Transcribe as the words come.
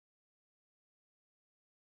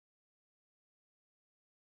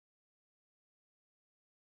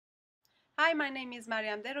Hi, my name is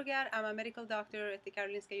Mariam Derogar. I'm a medical doctor at the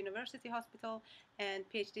Karolinska University Hospital and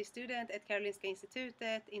PhD student at Karolinska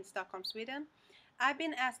Institutet in Stockholm, Sweden. I've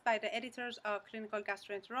been asked by the editors of Clinical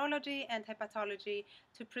Gastroenterology and Hepatology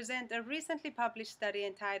to present a recently published study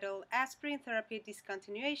entitled Aspirin Therapy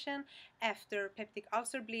Discontinuation After Peptic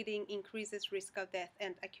Ulcer Bleeding Increases Risk of Death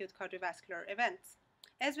and Acute Cardiovascular Events.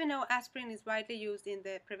 As we know, aspirin is widely used in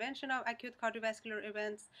the prevention of acute cardiovascular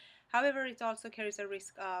events. However, it also carries a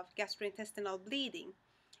risk of gastrointestinal bleeding.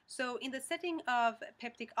 So in the setting of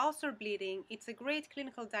peptic ulcer bleeding, it's a great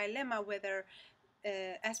clinical dilemma whether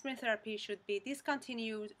aspirin therapy should be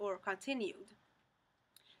discontinued or continued.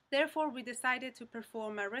 Therefore, we decided to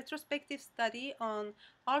perform a retrospective study on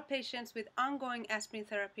all patients with ongoing aspirin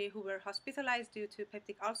therapy who were hospitalized due to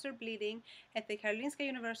peptic ulcer bleeding at the Karolinska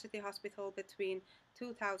University Hospital between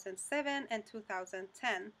 2007 and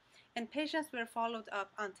 2010, and patients were followed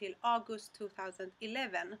up until August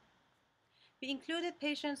 2011. We included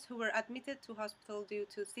patients who were admitted to hospital due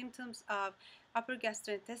to symptoms of upper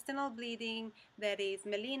gastrointestinal bleeding, that is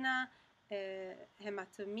melena,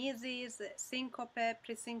 hematemesis, syncope,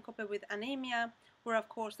 presyncope with anemia, were of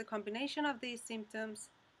course the combination of these symptoms,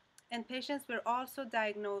 and patients were also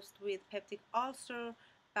diagnosed with peptic ulcer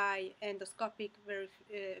by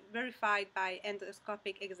verified by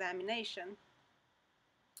endoscopic examination.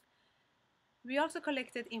 We also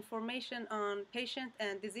collected information on patient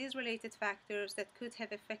and disease-related factors that could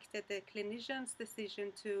have affected the clinician's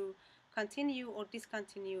decision to continue or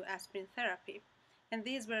discontinue aspirin therapy. And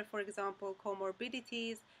these were, for example,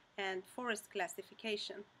 comorbidities and forest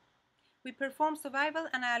classification. We performed survival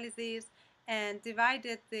analyses and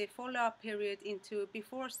divided the follow-up period into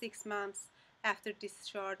before 6 months, after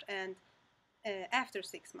discharge, and after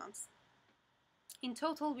 6 months. In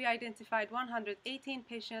total, we identified 118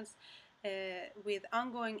 patients with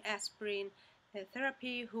ongoing aspirin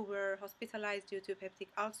therapy who were hospitalized due to peptic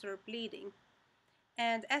ulcer bleeding.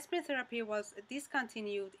 And aspirin therapy was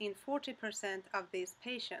discontinued in 40% of these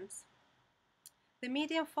patients. The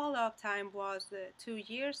median follow-up time was 2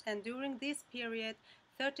 years, and during this period,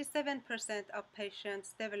 37% of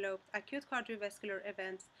patients developed acute cardiovascular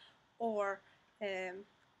events or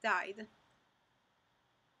died.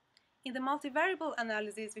 In the multivariable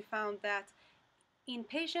analysis, we found that in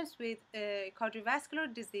patients with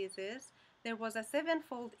cardiovascular diseases, there was a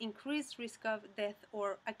 7-fold increased risk of death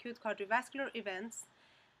or acute cardiovascular events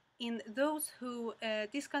in those who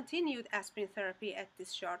discontinued aspirin therapy at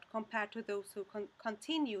discharge compared to those who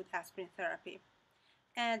continued aspirin therapy.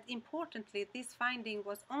 And importantly, this finding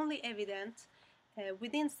was only evident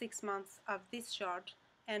within 6 months of discharge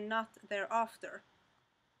and not thereafter.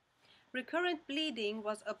 Recurrent bleeding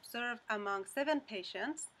was observed among 7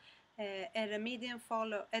 patients at a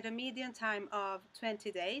median time of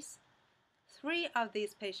 20 days. 3 of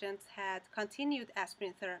these patients had continued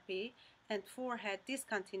aspirin therapy and 4 had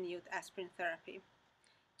discontinued aspirin therapy.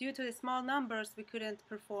 Due to the small numbers, we couldn't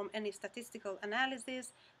perform any statistical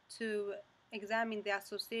analysis to examine the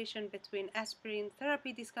association between aspirin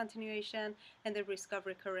therapy discontinuation and the risk of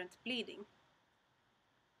recurrent bleeding.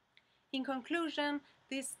 In conclusion,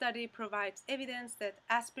 this study provides evidence that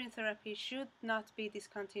aspirin therapy should not be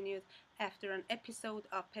discontinued after an episode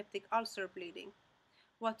of peptic ulcer bleeding.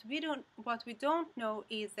 What we don't know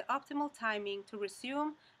is the optimal timing to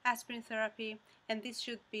resume aspirin therapy, and this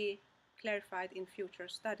should be clarified in future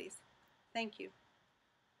studies. Thank you.